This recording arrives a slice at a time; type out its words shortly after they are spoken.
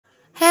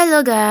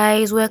Hello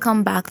guys,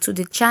 welcome back to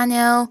the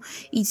channel.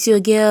 It's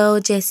your girl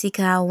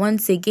Jessica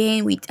once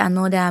again with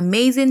another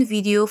amazing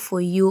video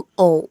for you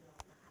all.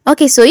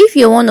 Okay, so if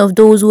you're one of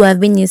those who have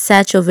been in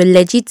search of a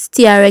legit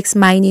TRX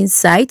mining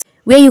site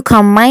where you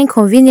can mine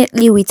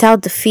conveniently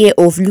without the fear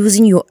of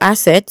losing your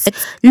assets,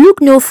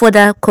 look no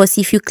further, because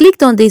if you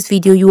clicked on this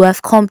video, you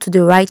have come to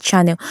the right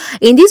channel.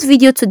 In this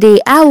video today,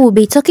 I will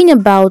be talking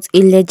about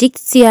a legit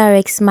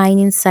TRX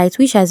mining site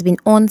which has been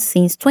on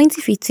since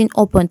 2015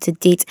 up until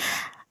date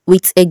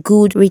with a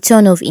good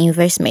return of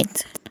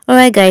investment.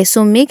 Alright guys,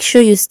 so make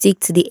sure you stick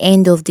to the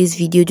end of this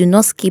video. Do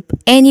not skip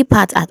any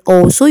part at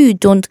all so you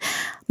don't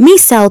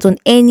miss out on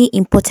any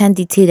important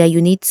detail that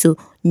you need to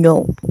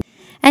know.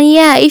 And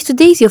yeah, if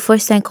today is your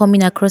first time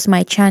coming across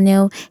my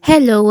channel,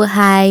 hello,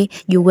 hi,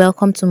 you're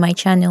welcome to my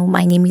channel.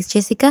 My name is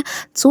Jessica.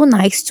 So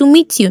nice to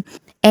meet you.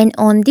 And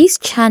on this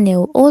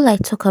channel, all I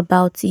talk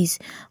about is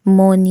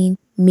money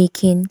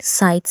making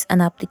sites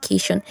and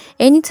application.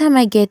 Anytime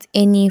I get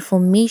any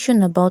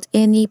information about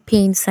any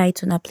paying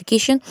site and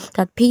application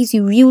that pays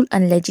you real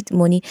and legit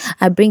money,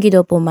 I bring it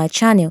up on my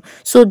channel.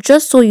 So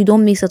just so you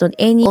don't miss out on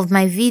any of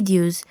my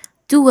videos,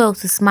 do well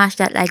to smash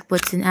that like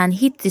button and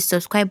hit the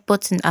subscribe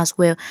button as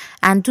well.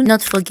 And do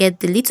not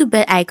forget the little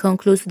bell icon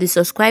close to the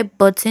subscribe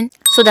button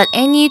so that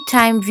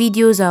anytime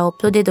videos are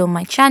uploaded on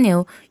my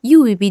channel,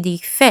 you will be the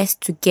first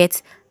to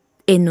get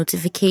a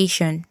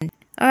notification.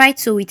 Alright,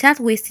 so without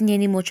wasting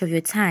any much of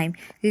your time,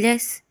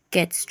 let's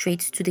get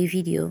straight to the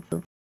video.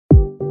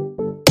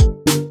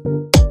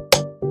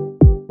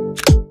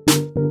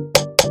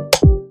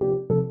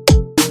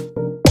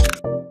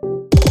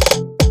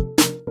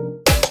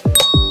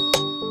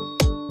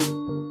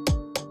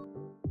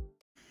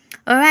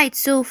 Alright,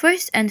 so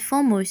first and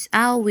foremost,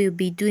 I will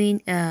be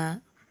doing a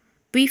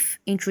brief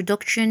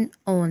introduction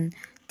on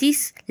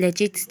this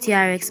legit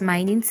TRX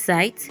mining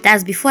site.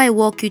 That's before I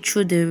walk you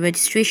through the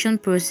registration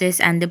process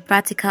and the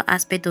practical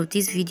aspect of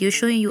this video,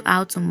 showing you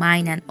how to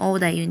mine and all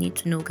that you need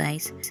to know,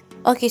 guys.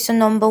 Okay, so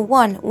number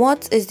one,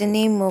 what is the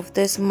name of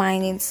this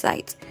mining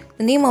site?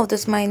 The name of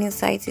this mining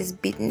site is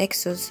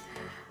Bitnexus.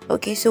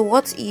 Okay, so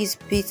what is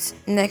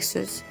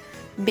Bitnexus?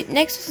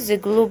 Bitnexus is a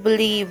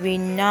globally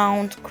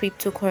renowned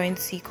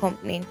cryptocurrency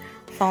company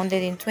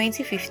founded in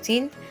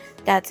 2015.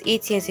 That's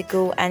 8 years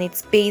ago, and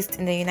it's based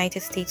in the United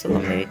States of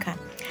America.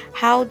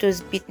 How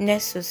does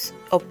Bitnexus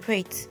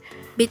operate?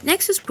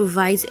 Bitnexus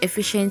provides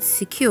efficient,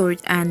 secured,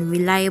 and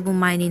reliable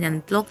mining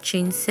and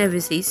blockchain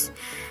services,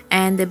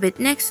 and the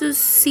Bitnexus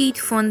seed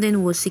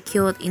funding was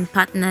secured in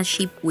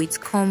partnership with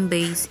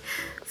Coinbase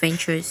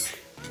Ventures.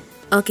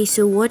 Okay,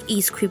 so what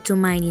is crypto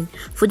mining?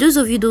 For those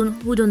of you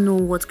who don't know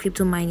what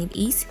crypto mining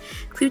is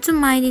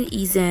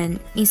an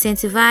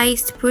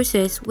incentivized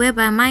process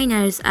whereby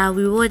miners are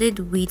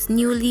rewarded with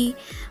newly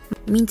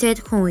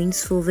minted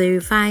coins for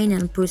verifying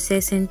and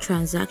processing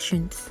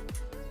transactions.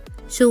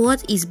 So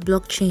what is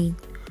blockchain?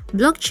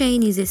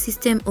 Blockchain is a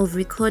system of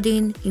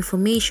recording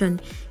information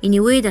in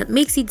a way that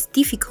makes it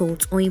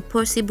difficult or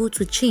impossible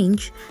to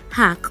change,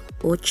 hack,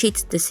 or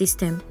cheat the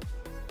system.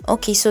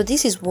 Okay, so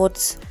this is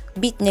what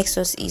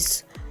Bitnexus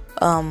is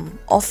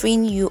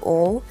offering you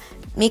all,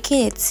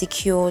 making it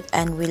secure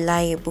and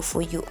reliable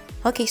for you.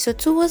 Okay, so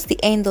towards the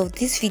end of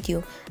this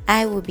video,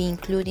 I will be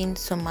including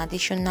some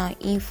additional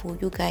info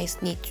you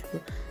guys need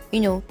to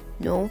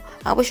know.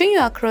 I will show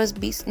you across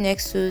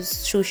Bitnexus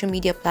social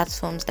media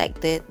platforms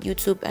like the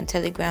YouTube and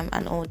Telegram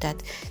and all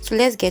that. So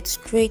let's get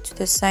straight to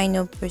the sign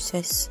up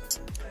process.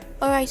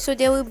 Alright, so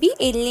there will be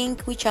a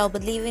link which I'll be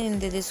leaving in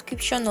the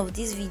description of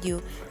this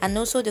video and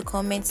also the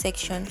comment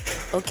section.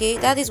 Okay,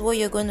 that is what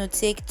you're going to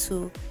take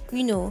to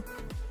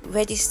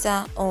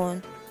register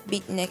on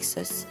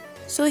Bitnexus.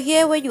 So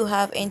here where you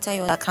have enter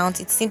your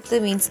account, it simply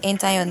means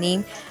enter your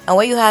name, and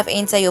where you have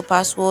enter your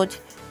password,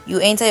 you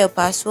enter your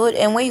password,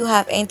 and when you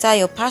have enter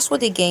your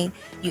password again,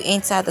 you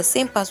enter the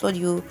same password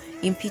you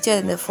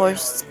inputted in the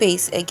first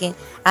space again,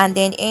 and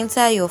then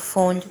enter your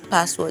phone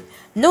password.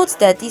 Note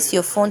that this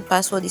your phone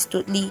password is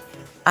totally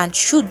and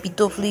should be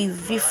totally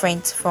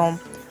different from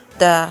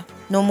the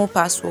normal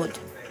password.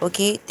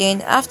 Okay,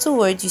 then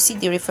afterwards you see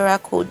the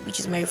referral code, which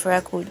is my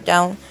referral code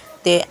down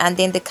there, and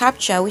then the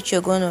captcha which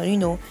you're going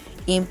to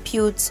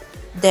input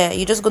there.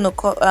 You're just going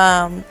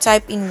to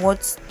type in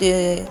what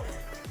the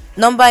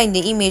number in the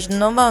image, the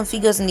number and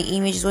figures in the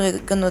image is what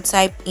you're going to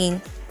type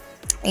in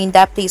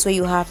that place where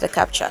you have the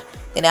captcha.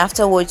 Then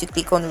afterwards you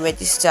click on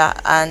register,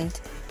 and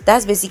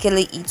that's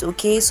basically it.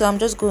 Okay, so I'm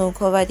just going to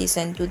cover this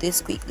and do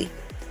this quickly.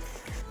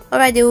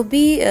 Alright, there will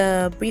be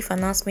a brief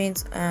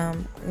announcement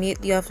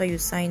immediately after you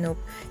sign up.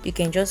 You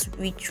can just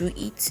read through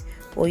it,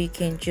 or you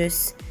can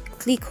just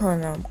click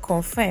on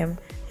confirm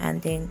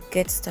and then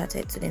get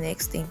started to the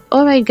next thing.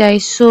 Alright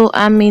guys, so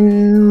I'm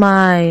on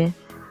my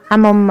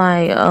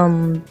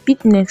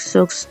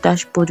Bitnexus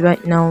dashboard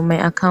right now,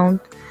 my account.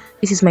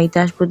 This is my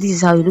dashboard. This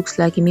is how it looks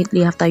like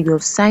immediately after you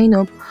have signed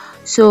up.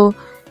 So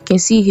you can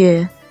see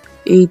here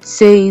it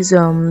says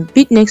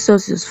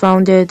Bitnexus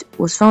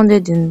was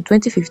founded in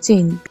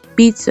 2015.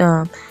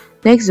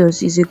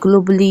 Bitnexus is a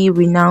globally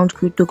renowned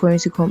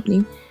cryptocurrency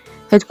company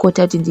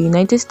Headquartered in the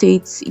United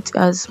States, it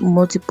has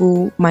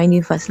multiple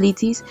mining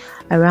facilities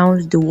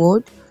around the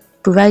world,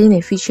 providing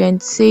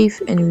efficient, safe,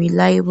 and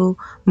reliable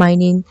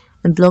mining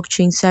and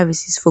blockchain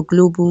services for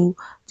global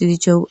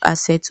digital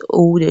asset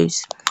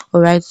holders.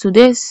 Alright, so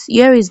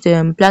here is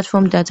the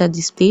platform data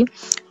display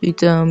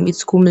with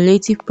its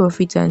cumulative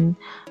profit and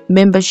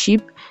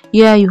membership.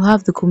 Here you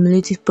have the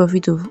cumulative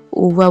profit of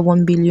over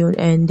 1 billion,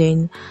 and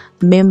then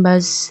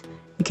members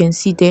you can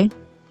see there.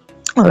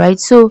 Alright,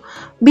 so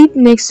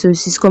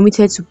Bitnexus is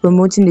committed to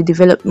promoting the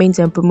development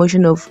and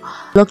promotion of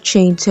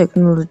blockchain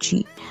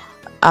technology.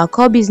 Our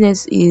core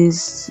business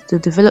is the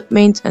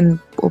development and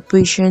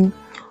operation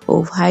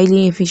of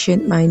highly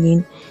efficient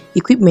mining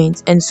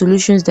equipment and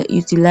solutions that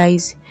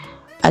utilize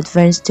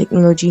advanced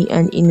technology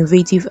and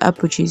innovative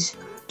approaches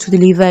to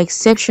deliver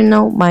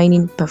exceptional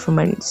mining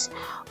performance.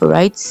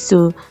 Alright,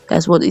 so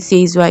that's what it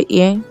says right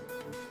here.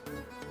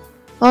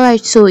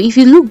 Alright, so if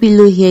you look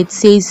below here, it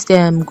says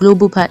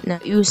global partner.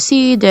 You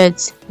see that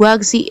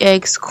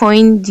WagZX,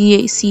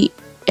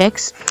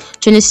 CoinDCX,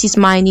 Genesis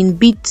Mining,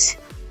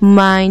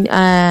 Bitmine,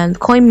 and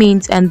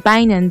CoinMint and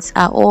Binance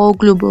are all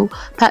global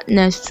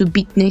partners to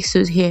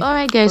Bitnexus here.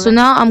 Alright guys, so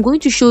now I'm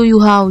going to show you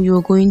how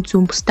you're going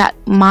to start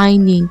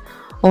mining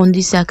on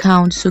these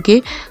accounts.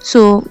 Okay,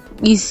 so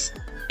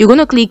you're going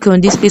to click on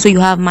this place where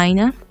you have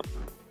miner.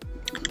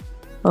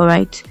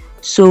 Alright,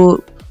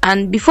 so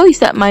and before you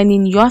start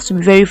mining, you have to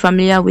be very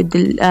familiar with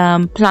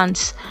the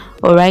plans,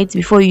 alright,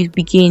 before you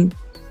begin.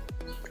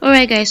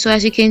 Alright guys, so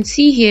as you can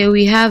see here,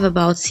 we have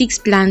about 6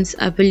 plans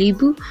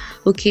available.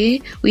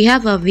 Okay, we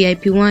have a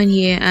VIP one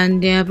here,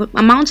 and the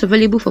amount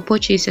available for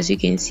purchase, as you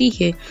can see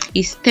here,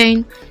 is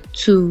 10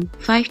 to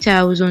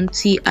 5,000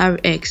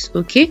 TRX.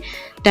 Okay,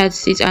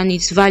 that's it, and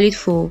it's valid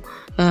for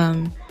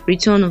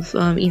return of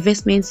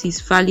investments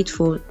is valid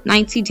for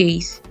 90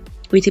 days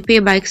with a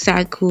payback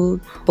cycle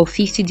of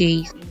 50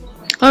 days.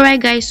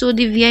 Alright guys, so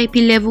the VIP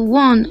level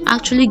 1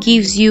 actually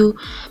gives you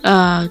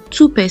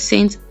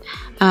 2%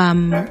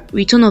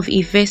 return of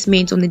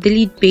investment on a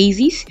daily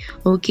basis.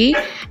 Okay,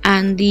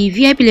 and the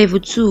VIP level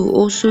 2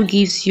 also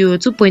gives you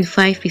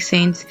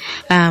 2.5%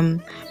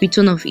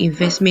 return of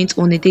investment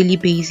on a daily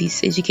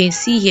basis. As you can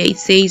see here, it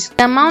says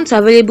the amount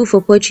available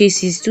for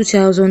purchase is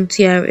 2,000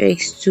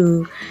 TRX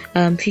to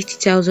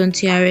 50,000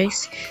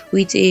 TRX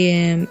with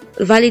a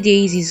valid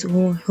days is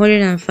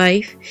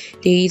 105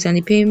 days, and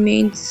the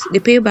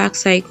payback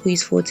cycle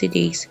is 40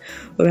 days.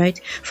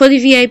 Alright, for the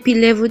VIP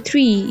level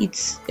 3,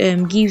 it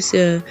gives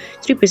a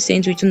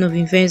 3% return of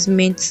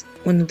investment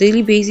on a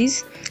daily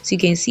basis. So you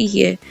can see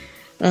here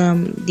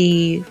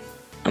the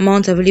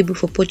amount available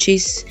for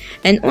purchase,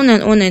 and on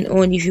and on and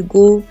on. If you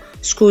go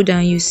scroll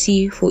down, you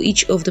see for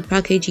each of the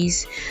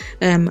packages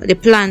the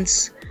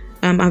plans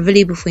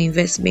available for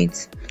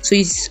investment. So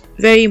it's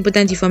very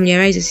important to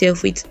familiarize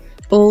yourself with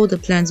all the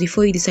plans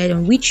before you decide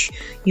on which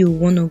you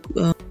want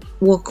to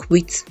work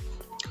with.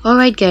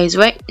 Alright guys,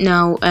 right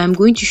now I'm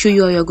going to show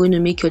you how you're going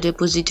to make your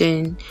deposit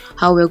and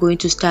how we're going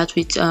to start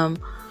with our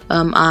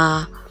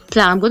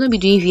plan. I'm going to be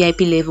doing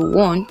VIP level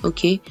 1.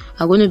 Okay,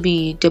 I'm going to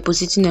be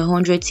depositing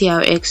 100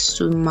 TRX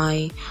to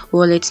my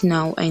wallet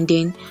now, and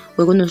then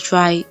we're going to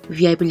try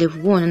VIP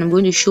level 1, and I'm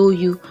going to show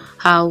you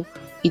how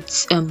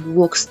it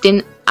works.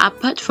 Then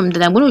apart from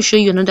that, I'm going to show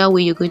you another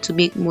way you're going to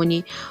make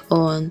money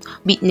on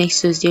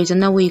Bitnexus. There's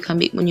another way you can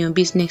make money on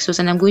Bitnexus,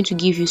 and I'm going to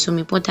give you some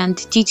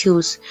important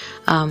details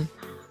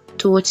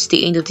towards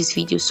the end of this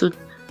video, so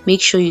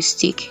make sure you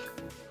stick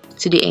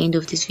to the end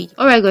of this video.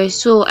 Alright guys,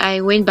 so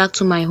I went back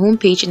to my home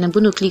page, and I'm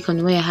going to click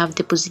on where I have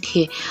deposit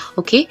here.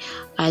 Okay,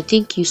 I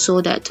think you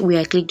saw that where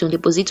I clicked on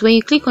deposit. When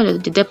you click on the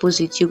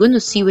deposit, you're going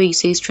to see where it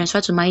says transfer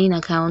to mining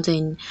account,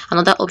 and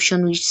another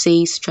option which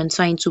says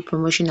transfer into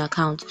promotion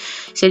account.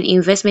 So the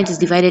investment is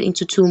divided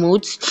into 2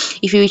 modes.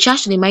 If you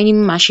recharge to the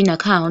mining machine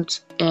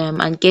account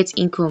and get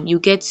income, you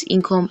get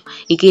income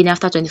again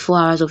after 24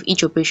 hours of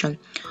each operation.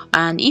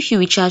 And if you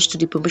recharge to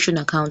the promotion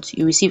account,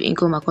 you receive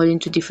income according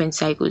to different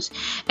cycles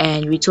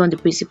and return the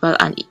principal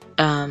and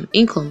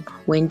income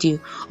when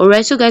due.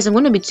 Alright, so guys, I'm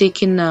going to be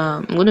choosing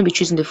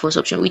the first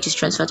option, which is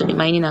transfer to the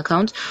mining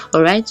account.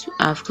 Alright,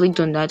 I've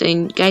clicked on that,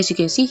 and guys, you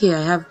can see here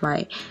I have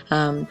my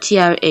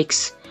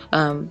TRX,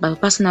 my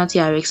personal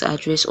TRX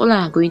address. All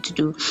I'm going to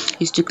do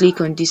is to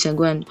click on this and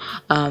go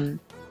and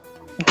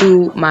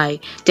do my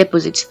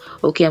deposit.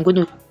 Okay, I'm going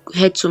to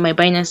head to my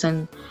Binance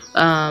and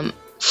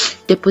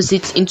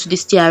deposit into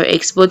this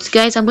TRX. But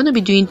guys, I'm going to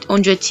be doing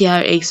 100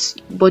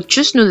 TRX, but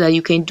just know that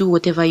you can do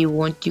whatever you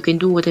want. You can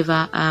do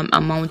whatever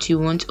amount you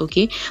want.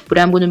 Okay, but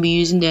I'm going to be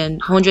using the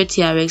 100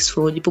 TRX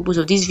for the purpose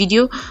of this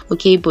video.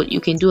 Okay, but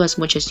you can do as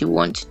much as you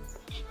want,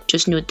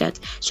 just note that.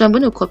 So I'm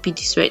going to copy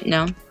this right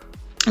now,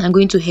 and I'm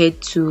going to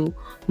head to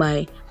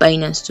my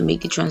Binance to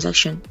make the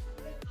transaction.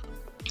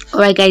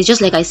 Alright guys,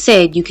 just like I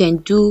said, you can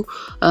do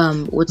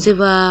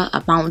whatever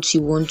amount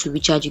you want to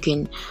recharge. You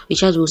can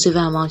recharge whatever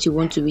amount you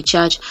want to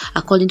recharge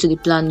according to the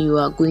plan you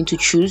are going to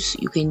choose.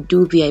 You can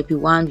do VIP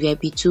 1,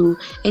 VIP 2,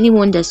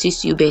 anyone that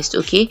suits you best.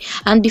 Okay,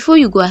 and before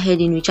you go ahead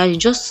and recharge,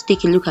 just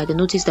take a look at the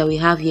notice that we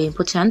have here.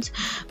 Important,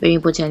 very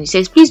important. It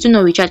says please do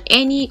not recharge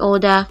any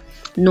other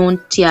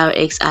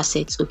non-TRX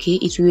assets. Okay,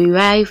 it will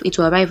arrive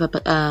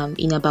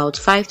in about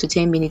 5 to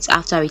 10 minutes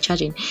after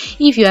recharging.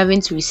 If you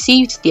haven't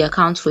received the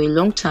account for a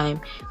long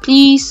time,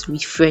 please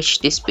refresh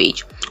this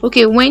page.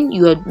 Okay, when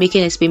you are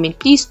making a payment,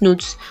 please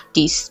note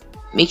this.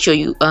 Make sure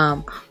you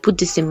put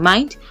this in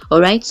mind.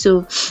 All right,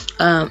 so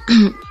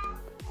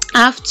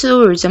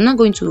afterwards, I'm not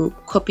going to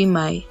copy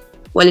my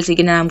wallet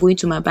again, and I'm going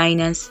to my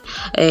Binance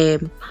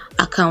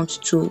account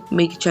to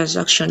make the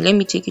transaction. Let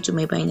me take you to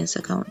my Binance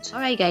account.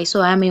 All right, guys,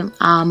 so I'm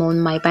on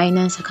my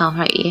Binance account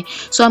right here.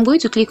 So I'm going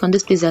to click on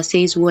this place that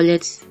says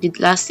wallet, the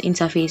last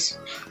interface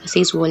that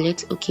says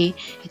wallet. Okay,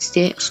 it's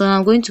there. So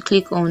I'm going to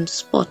click on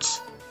spot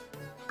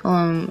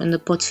in the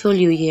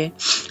portfolio here.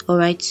 All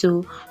right,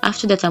 so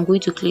after that, I'm going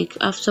to click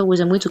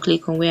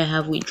on where I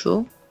have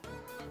withdraw.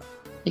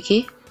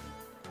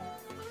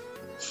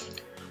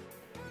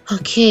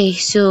 Okay,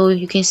 so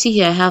you can see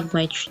here I have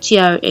my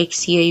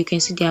TRX here. You can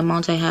see the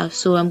amount I have.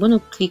 So I'm going to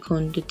click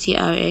on the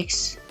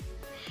TRX,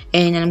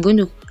 and I'm going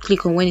to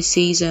click on when it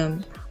says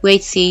where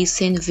it says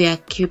send via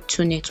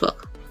crypto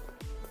network.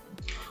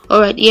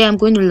 Alright, here I'm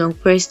going to long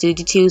press the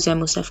details I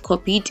must have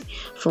copied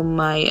from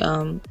my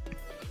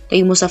that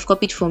you must have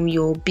copied from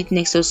your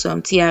Bitnexus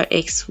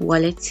TRX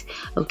wallet.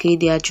 Okay,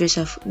 the address,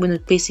 I'm going to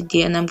paste it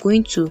there, and I'm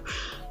going to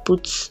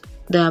put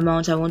the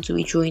amount I want to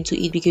withdraw into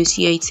it, because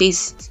here it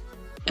says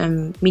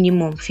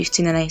minimum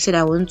 15, and I said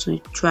I want to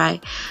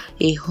try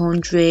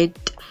 100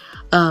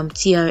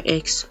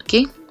 TRX.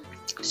 Okay,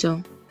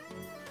 so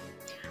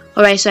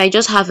alright, so I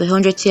just have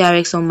 100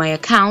 TRX on my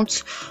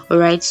account.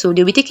 Alright, so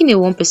they'll be taking a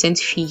 1%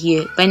 fee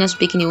here. Binance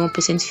taking a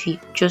 1% fee,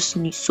 just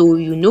so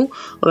you know.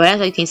 Alright,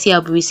 as you can see,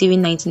 I'll be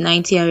receiving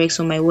 99 TRX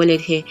on my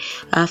wallet here.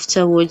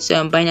 Afterwards,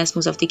 Binance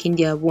must have taken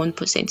their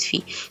 1%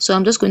 fee. So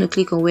I'm just going to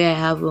click on where I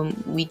have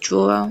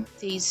withdrawal.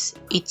 It says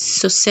it's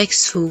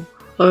successful.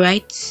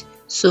 Alright,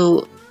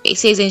 so it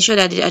says ensure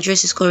that the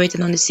address is correct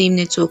and on the same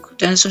network. The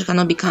transaction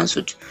cannot be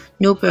cancelled.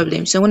 No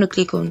problem. So I'm going to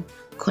click on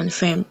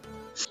confirm.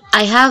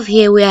 I have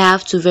here where I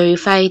have to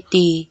verify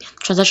the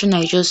transaction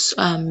I just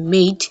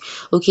made.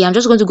 Okay, I'm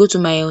just going to go to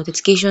my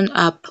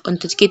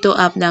authenticator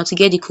app now to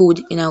get the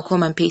code, and I'll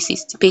come and paste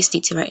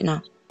it right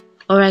now.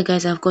 Alright,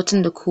 guys, I've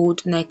gotten the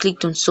code and I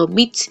clicked on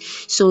submit.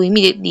 So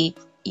immediately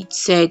it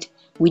said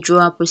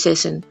withdrawal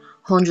processing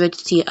 100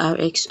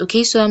 TRX.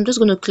 Okay, so I'm just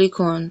going to click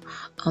on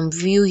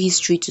view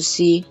history to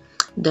see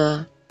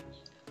the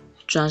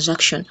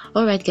transaction.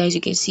 Alright, guys,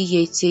 you can see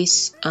here it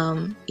says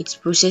it's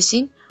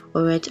processing.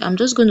 Alright, I'm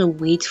just gonna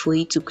wait for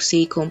it to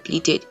say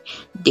completed,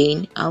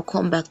 then I'll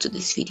come back to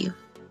this video.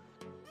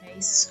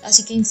 Guys, as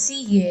you can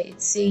see here,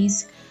 it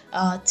says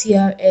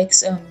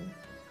TRX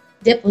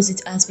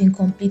deposit has been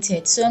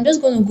completed. So I'm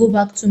just going to go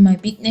back to my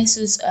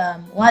Bitnexus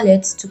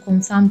wallet to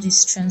confirm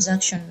this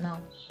transaction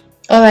now.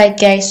 Alright,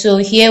 guys, so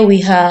here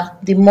we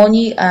have the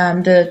money,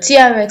 the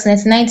TRX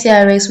 99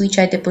 TRX which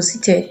I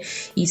deposited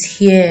is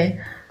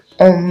here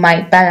on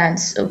my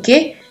balance.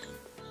 Okay,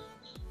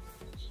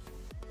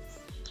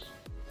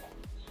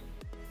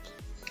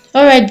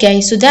 alright,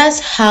 guys, so that's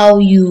how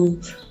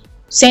you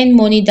send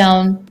money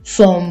down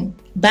from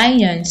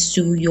Binance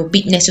to your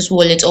Bitnexus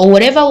wallet, or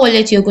whatever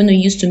wallet you're going to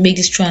use to make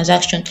this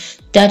transaction.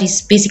 That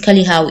is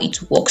basically how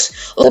it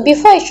works. So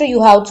before I show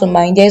you how to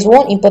mine, there's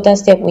one important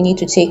step we need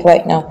to take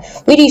right now,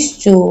 which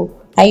is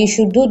and you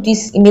should do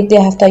this immediately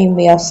after you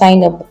may have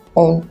signed up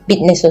on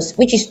Bitnexus,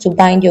 which is to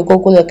bind your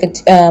Google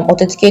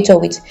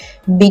authenticator with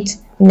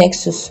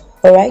Bitnexus.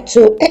 Alright,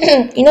 so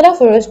in order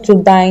for us to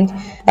bind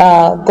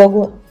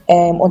Google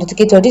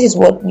authenticator, this is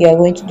what we are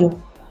going to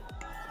do,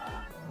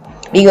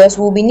 because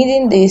we'll be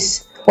needing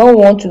this when we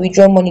want to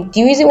withdraw money.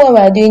 The reason why we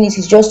are doing this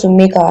is just to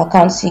make our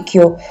account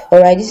secure.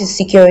 Alright, this is a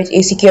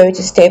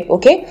security step.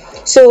 Okay,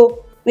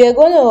 so we are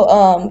going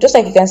to just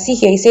like you can see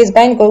here, it says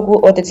bind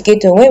Google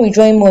authenticator. When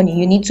withdrawing money,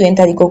 you need to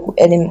enter the Google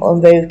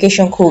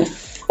verification code.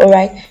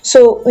 Alright,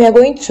 so we are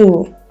going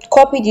to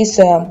copy this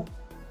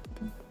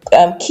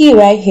key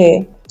right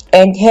here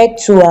and head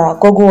to our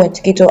Google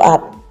authenticator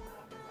app.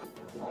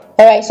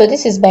 Alright, so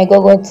this is my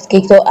Google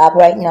authenticator app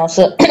right now.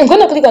 So I'm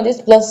going to click on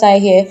this plus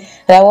sign here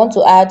that I want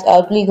to add.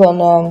 I'll click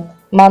on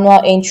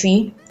manual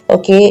entry.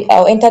 Okay,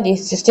 I'll enter the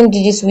 16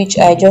 digits which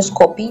I just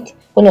copied.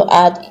 I'm going to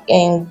add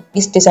in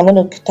this place. I'm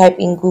going to type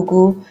in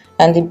Google,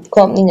 and the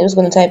company I'm just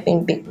going to type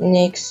in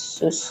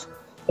Bitnexus.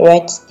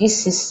 Right,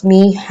 this is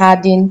me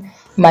adding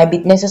my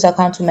Bitnexus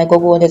account to my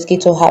Google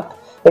authenticator app.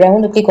 But I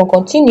want to click on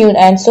continue,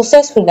 and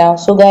successful now.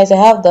 So guys, I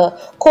have the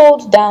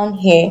code down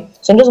here.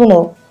 So I'm just going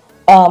to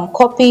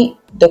copy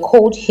the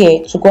code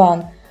here to go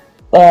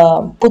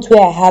and put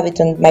where I have it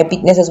on my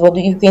Bitnexus. But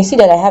you can see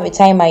that I have a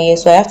timer here,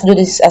 so I have to do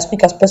this as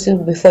quick as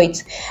possible before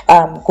it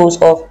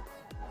goes off.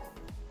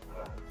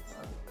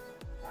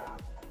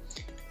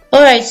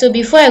 Alright, so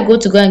before I go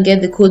and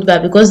get the code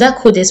back, because that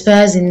code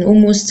expires in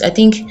almost, I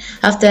think,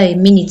 after a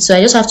minute, so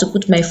I just have to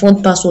put my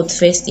phone password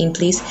first in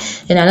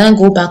place, and I then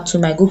go back to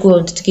my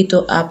Google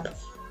authenticator app.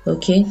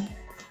 Okay,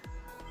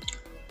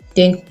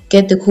 then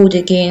get the code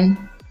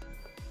again.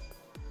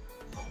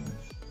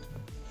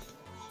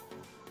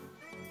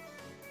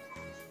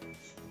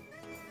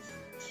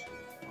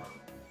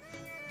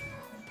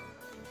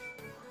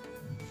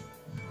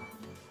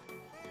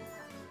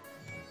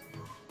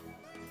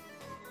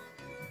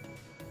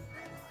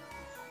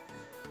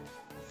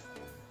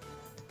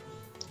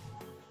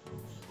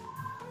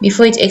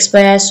 before it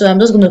expires. So I'm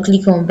just going to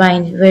click on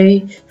bind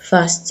very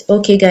fast.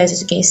 Okay guys,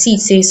 as you can see,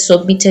 it says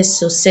submitted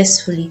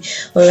successfully.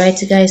 All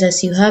right guys,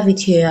 as you have it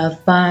here, I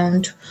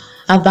bound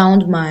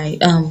my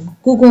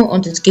Google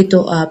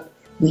Authenticator app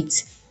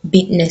with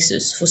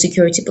Bitnexus for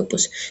security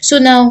purpose. So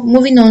now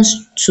moving on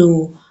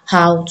to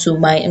how to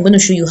mine. I'm going to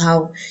show you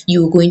how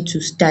you're going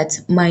to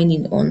start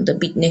mining on the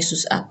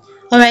Bitnexus app.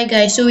 All right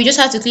guys, so we just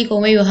have to click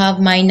on where you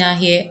have miner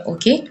here.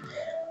 Okay,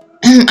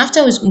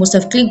 after we must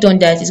have clicked on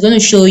that, it's going to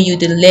show you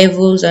the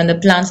levels and the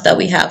plans that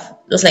we have,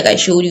 just like I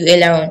showed you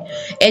earlier on.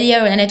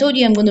 And I told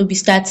you I'm going to be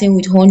starting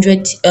with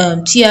 100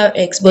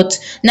 TRX, but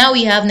now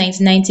we have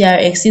 99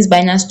 TRX since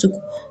Binance took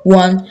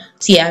 1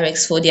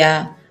 TRX for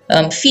their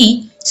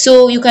fee.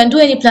 So you can do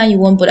any plan you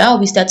want, but I'll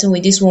be starting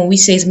with this one which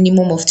says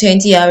minimum of 10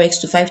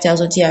 TRX to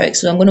 5,000 TRX.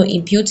 So I'm going to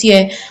impute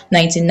here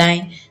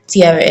 99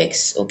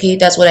 TRX. Okay,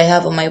 that's what I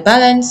have on my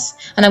balance,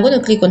 and I'm going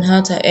to click on how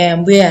to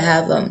where I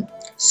have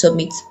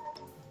submit.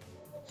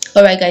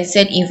 All right guys,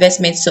 said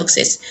investment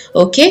success.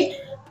 Okay,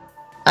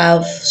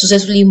 I've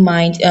successfully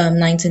mined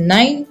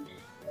 99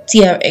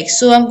 TRX.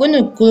 So I'm going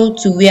to go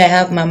to where I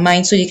have my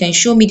mine so you can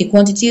show me the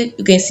quantity.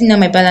 You can see now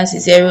my balance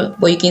is 0,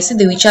 but you can see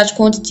the recharge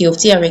quantity of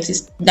TRX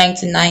is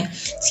 99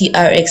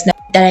 TRX now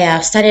that I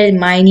have started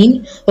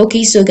mining.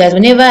 Okay, so guys,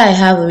 whenever I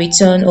have a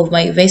return of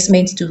my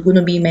investment, it's going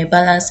to be my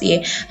balance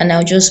here, and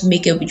I'll just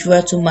make a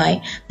withdrawal to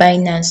my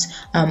Binance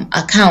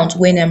account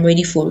when I'm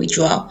ready for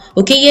withdrawal.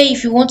 Okay, yeah,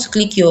 if you want to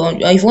click your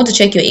if you want to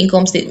check your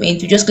income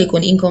statement, you just click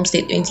on income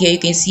statement. Here you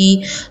can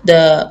see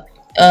the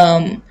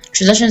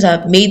transactions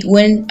I've made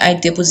when I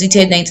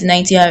deposited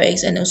 99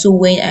 TRX, and also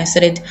when I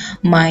started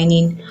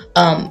mining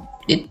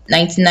the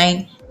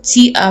 99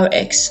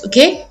 TRX.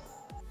 Okay,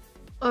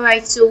 all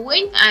right, so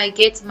when I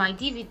get my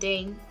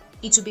dividend,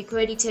 it will be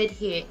credited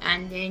here,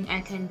 and then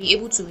I can be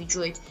able to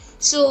withdraw it.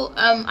 So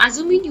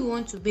assuming you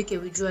want to make a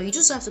withdrawal, you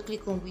just have to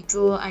click on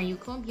withdraw, and you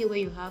come here where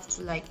you have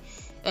to like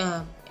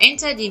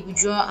enter the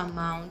withdrawal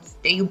amount.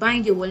 Then you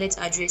bind your wallet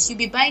address. You'll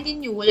be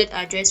binding your wallet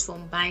address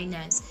from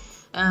Binance.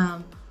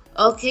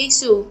 Okay,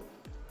 so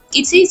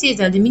it says here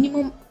that the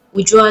minimum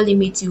withdrawal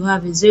limit you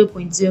have is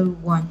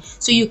 0.01,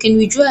 so you can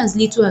withdraw as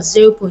little as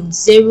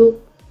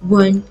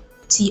 0.01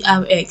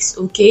 TRX.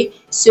 Okay,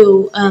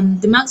 so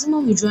the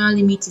maximum withdrawal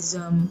limit is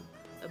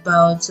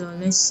about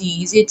let's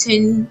see, is it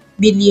 10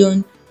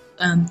 billion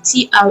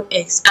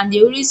TRX, and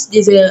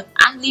there's a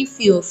handling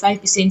fee of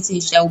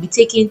 5% that will be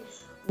taken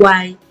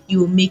while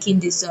you're making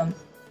this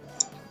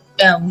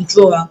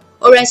withdrawal.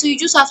 All right, so you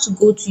just have to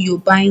go to your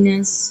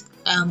Binance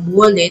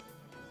wallet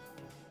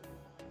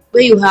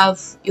where you have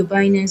your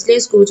Binance.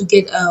 Let's go to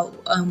get a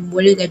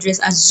wallet address,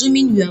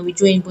 assuming you are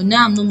withdrawing, but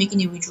now I'm not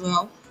making a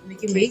withdrawal. I'm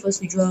making my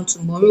first withdrawal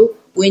tomorrow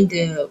when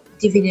the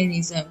dividend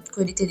is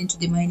credited into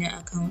the miner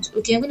account.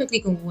 Okay, I'm going to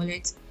click on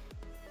wallet.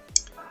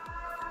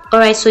 All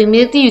right, so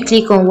immediately you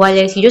click on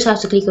wallet, you just have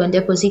to click on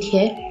deposit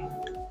here.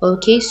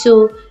 Okay,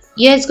 so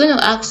yeah, it's going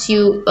to ask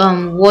you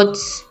what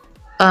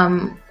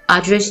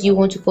address you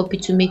want to copy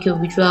to make your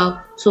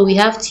withdrawal. So we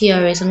have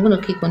TRS. I'm going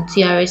to click on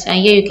TRS, and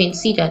here you can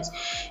see that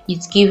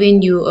it's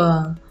giving you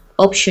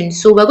options.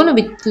 So we're going to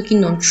be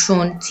clicking on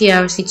Tron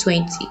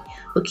TRC20.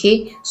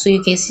 Okay, so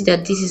you can see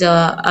that this is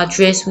our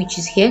address, which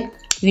is here.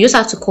 You just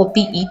have to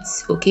copy it.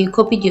 Okay, you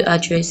copied your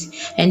address,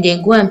 and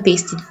then go and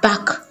paste it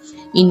back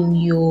in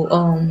your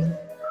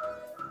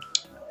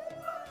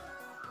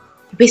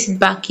paste it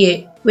back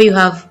here where you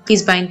have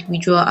please bind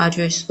withdrawal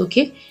address.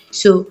 Okay,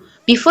 so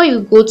before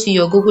you go to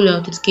your Google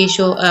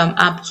Authentication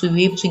app to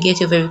be able to get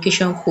your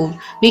verification code,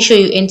 make sure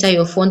you enter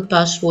your fund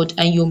password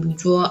and your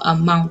withdrawal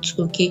amount.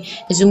 Okay,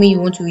 assuming you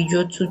want to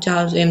withdraw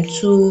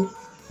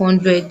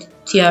 2,200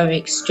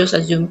 TRX, just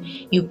assume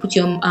you put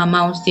your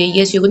amount there.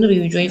 Yes, you're going to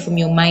be withdrawing from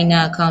your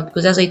miner account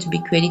because that's how it will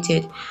be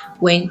credited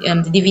when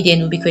the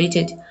dividend will be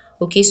credited.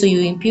 Okay, so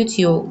you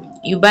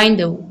bind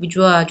the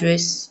withdrawal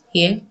address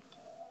here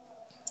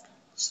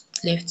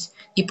left,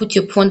 you put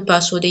your fund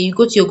password, then you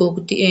go to your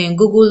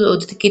Google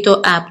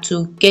Authenticator app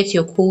to get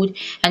your code,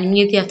 and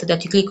immediately after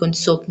that you click on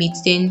submit.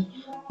 Then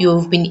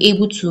you've been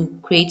able to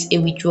create a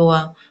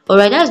withdrawal. All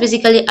right, that's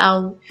basically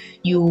how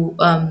you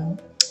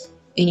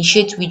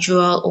initiate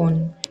withdrawal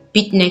on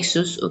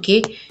Bitnexus.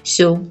 Okay,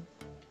 so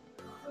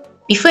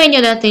before any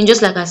other thing,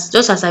 just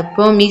as I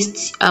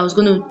promised, I was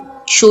going to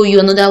show you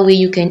another way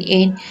you can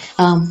earn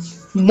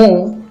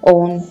more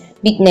on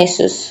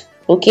Bitnexus.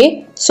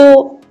 Okay,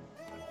 so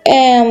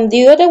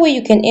the other way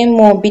you can earn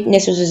more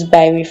Bitnexus is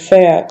by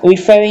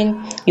referring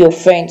your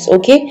friends.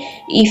 Okay,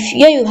 if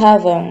here you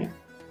have the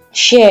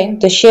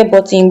share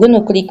button, you're going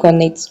to click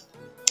on it,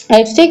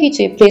 and it take you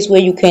to a place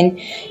where you can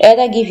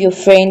either give your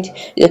friend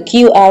the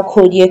QR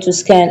code here to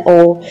scan,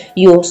 or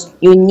your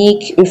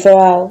unique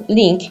referral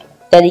link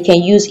that they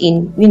can use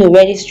in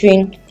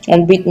registering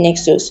on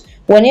Bitnexus.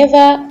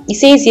 Whenever it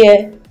says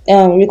here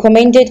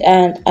recommended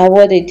and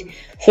awarded.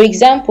 For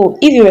example,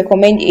 if you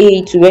recommend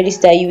A to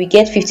register, you will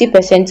get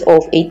 50%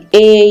 of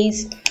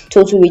A's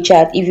total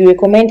recharge. If you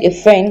recommend a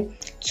friend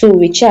to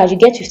recharge, you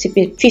get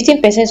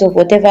 15% of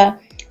whatever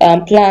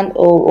plan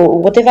or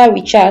whatever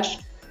recharge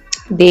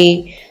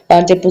they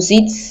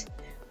deposit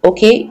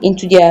okay,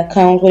 into their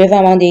account, whatever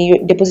amount they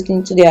deposit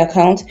into their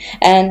account.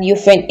 And your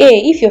friend A,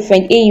 if your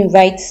friend A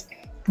invites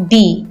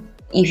B,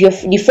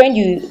 if the friend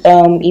you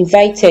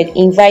invited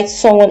invites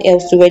someone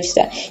else to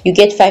register, you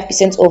get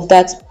 5% of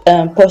that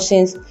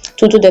person's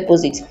total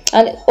deposit.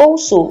 And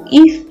also,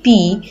 if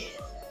B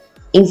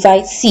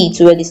invite C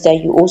to register,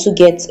 you also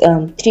get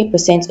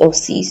 3% of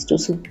C's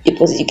total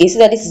deposit. You can see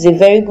that this is a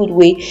very good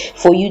way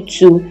for you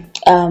to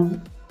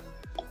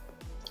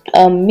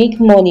make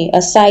money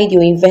aside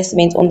your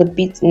investment on the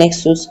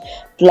Bitnexus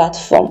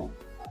platform.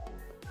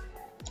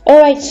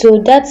 Alright,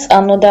 so that's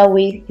another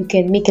way you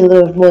can make a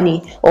lot of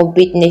money on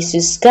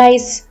Bitnexus.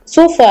 Guys,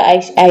 so far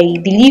I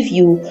believe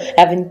you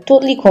have been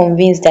totally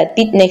convinced that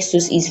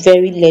Bitnexus is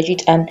very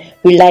legit and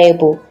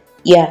reliable.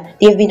 Yeah,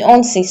 they've been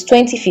on since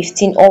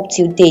 2015 up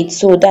till date,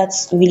 so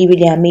that's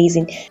really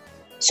amazing.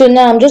 So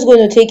now I'm just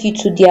going to take you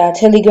to their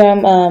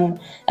Telegram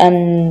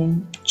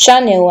and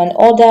channel and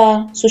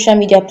other social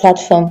media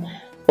platform.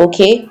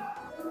 Okay,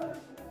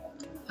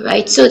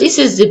 right, so this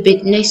is the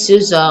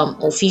Bitnexus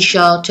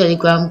official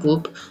Telegram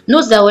group.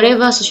 Note that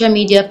whatever social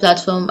media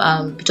platform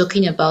I'm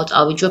talking about,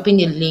 I'll be dropping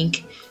a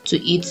link to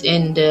it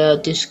in the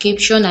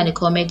description and the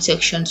comment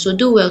section. So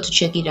do well to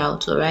check it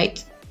out,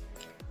 alright?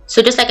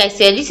 So just like I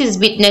said, this is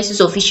Bitnexus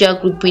official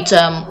group with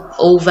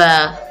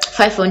over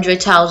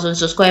 500,000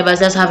 subscribers.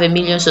 That's half a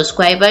million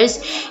subscribers.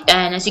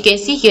 And as you can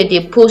see here,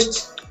 they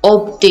post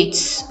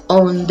updates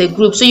on the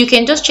group, so you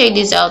can just check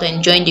this out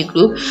and join the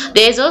group.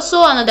 There's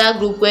also another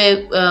group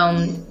where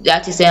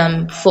that is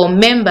for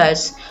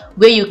members,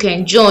 where you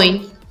can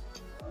join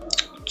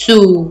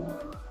to,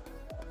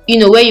 you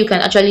know, where you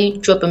can actually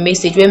drop a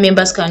message, where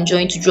members can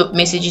join to drop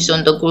messages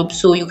on the group.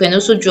 So you can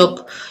also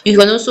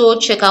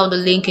check out the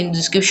link in the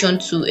description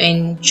to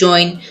and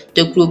join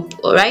the group.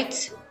 All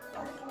right,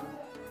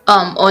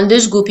 on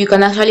this group you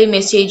can actually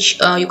message,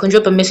 you can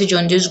drop a message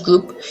on this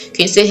group. You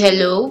can say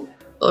hello.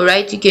 All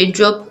right, you can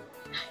drop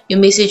your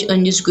message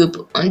on this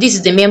group. And this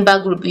is the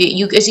member group.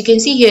 As you can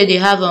see here, they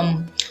have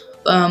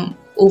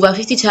over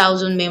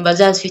 50,000 members.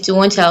 That's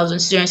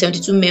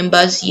 51,672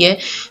 members here.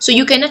 So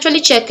you can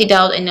actually check it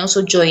out and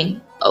also join.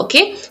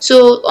 Okay,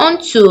 so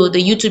on to the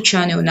YouTube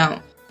channel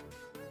now.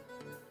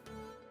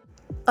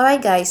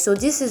 Alright guys, so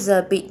this is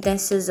a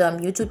Bitnexus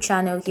YouTube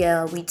channel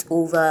here with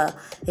over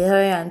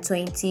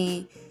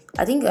 120,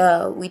 I think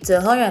with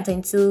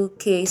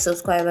 122k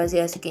subscribers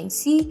here, as you can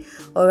see.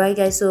 Alright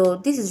guys, so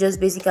this is just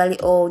basically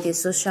all the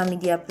social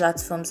media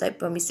platforms I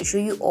promised to show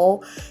you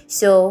all.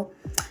 So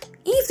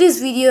if this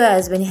video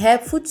has been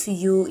helpful to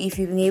you, if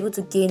you've been able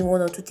to gain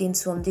one or two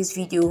things from this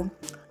video,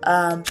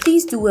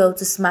 please do well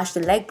to smash the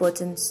like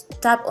button,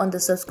 tap on the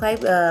subscribe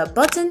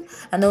button,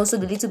 and also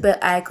the little bell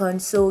icon,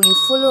 so you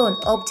follow on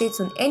updates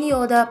on any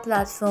other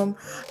platform,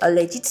 a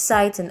legit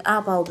site and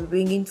app I'll be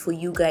bringing for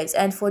you guys.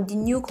 And for the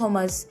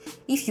newcomers,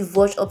 if you've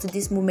watched up to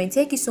this moment,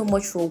 thank you so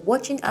much for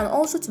watching. And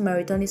also to my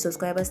returning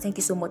subscribers, thank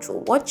you so much for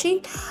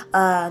watching.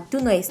 Do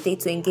not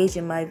hesitate to engage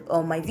in my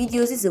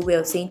videos. This is a way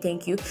of saying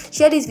thank you.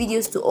 Share these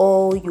videos to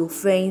all your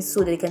friends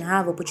so they can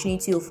have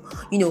opportunity of,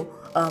 you know,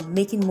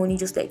 making money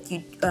just like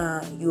you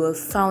have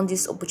found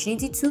this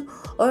opportunity to.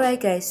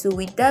 Alright guys, so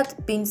with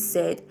that being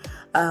said,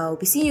 I'll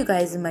be seeing you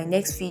guys in my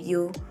next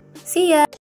video. See ya.